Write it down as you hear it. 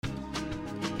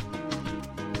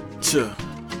Chill.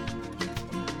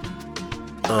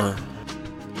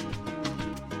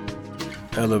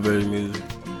 Elevator music.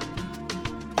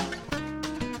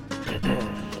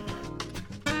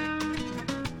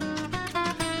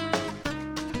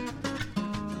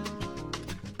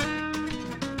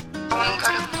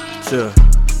 Chill.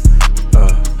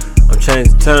 I'm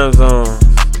changing time zones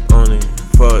on these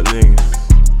fuck niggas.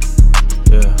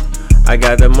 Yeah. I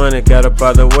got that money, got up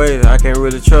out the way. I can't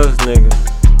really trust niggas.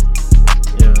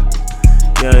 Yeah.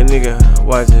 Young nigga,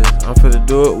 watch this. I'm finna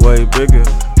do it way bigger.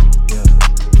 Yeah.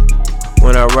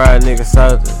 When I ride niggas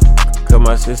out there, cause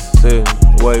my sister said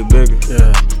way bigger.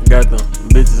 Yeah. Got them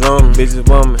bitches on me, bitches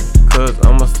want me. Cause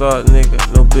I'm a start nigga,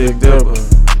 no big dipper.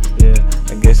 Yeah,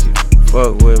 I guess you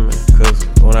fuck with me. Cause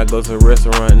when I go to a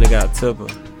restaurant, nigga, I tip her.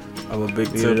 I'm a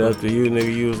big tipper. It up to you,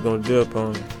 nigga, you was gonna dip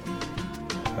on me.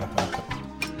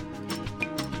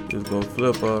 You was gonna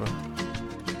flip on her.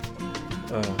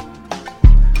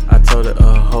 I told her,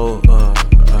 hold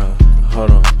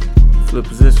on, flip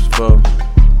positions for me.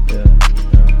 Yeah.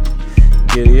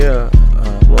 Get it up,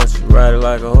 once you ride it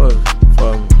like a horse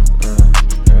for me.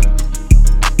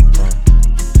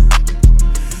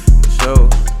 Show,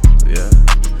 yeah.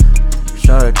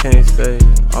 Shawty can't stay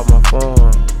off my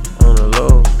phone on the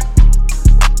low.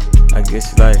 I guess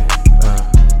she like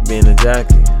being a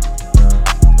jockey.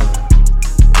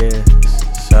 Yeah,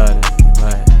 shawty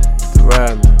like to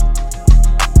ride me.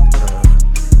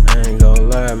 I ain't gon'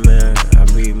 lie, man. I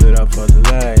be lit up for the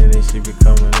light, and then she be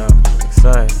coming out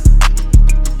excited.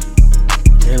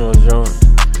 Ain't no joint,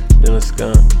 then a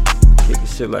skunk, kickin'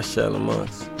 shit like Shallow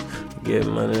Monks. Get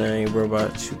money, I ain't worried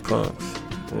about you punks,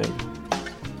 nigga.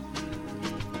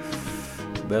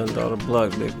 Better than all the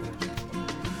block, nigga.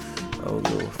 I don't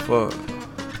give a fuck.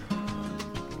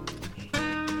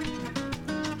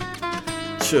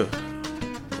 Chill.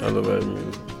 I love that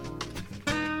music.